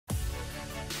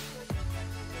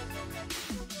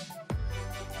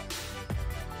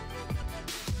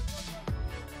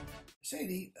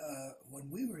Sadie, when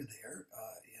we were there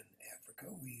in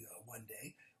Africa, we one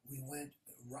day we went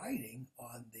riding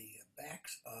on the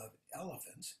backs of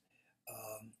elephants,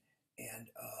 um, and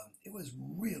it was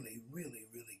really, really,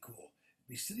 really cool.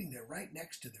 Be sitting there right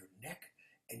next to their neck,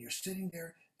 and you're sitting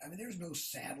there. I mean, there's no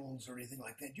saddles or anything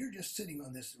like that. You're just sitting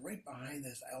on this right behind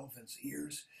this elephant's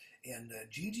ears, and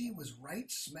Gigi was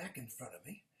right smack in front of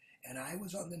me, and I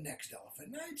was on the next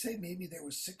elephant. And I'd say maybe there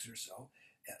was six or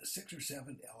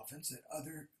seven elephants that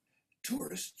other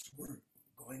tourists were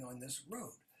going on this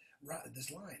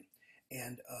this line.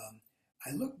 And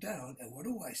I look down, and what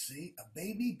do I see? A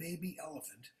baby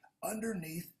elephant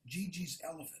underneath Gigi's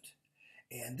elephant.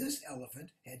 And this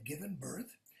elephant had given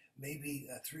birth maybe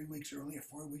 3 weeks earlier,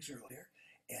 4 weeks earlier.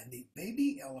 And the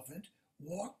baby elephant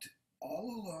walked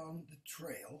all along the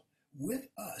trail with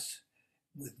us,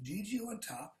 with Gigi on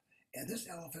top. And this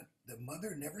elephant, the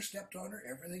mother never stepped on her.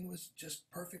 Everything was just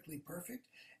perfectly perfect.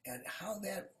 And how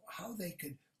they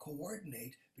could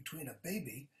coordinate between a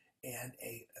baby and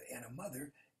a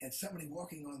mother and somebody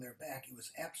walking on their back, it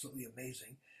was absolutely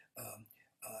amazing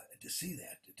to see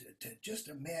that. To just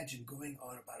imagine going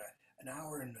on about an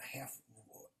hour and a half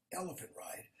elephant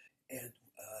ride, and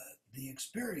the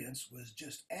experience was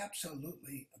just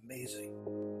absolutely amazing.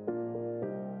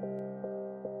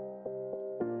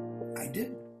 I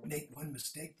did make one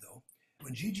mistake though.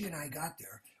 When Gigi and I got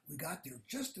there, we got there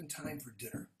just in time for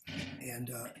dinner, and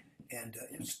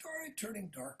it started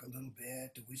turning dark a little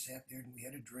bit. And we sat there and we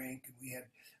had a drink and we had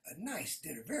a nice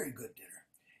dinner, very good dinner.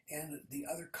 And the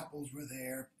other couples were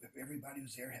there. Everybody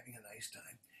was there having a nice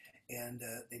time, and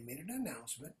they made an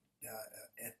announcement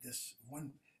at this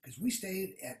one because we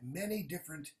stayed at many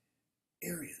different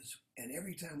areas, and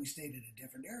every time we stayed at a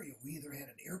different area, we either had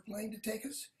an airplane to take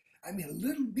us. I mean, a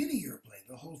little bitty airplane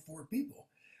to hold four people,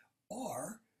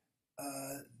 or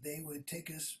they would take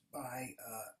us by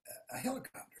a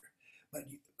helicopter.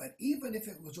 But even if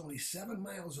it was only 7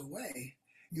 miles away,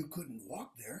 you couldn't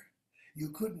walk there, you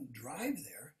couldn't drive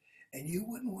there, and you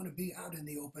wouldn't want to be out in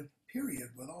the open. Period,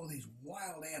 with all these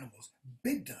wild animals,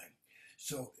 big time.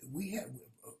 So we had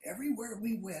everywhere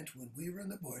we went when we were in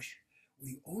the bush,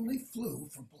 we only flew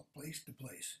from place to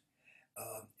place.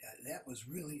 That was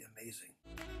really amazing.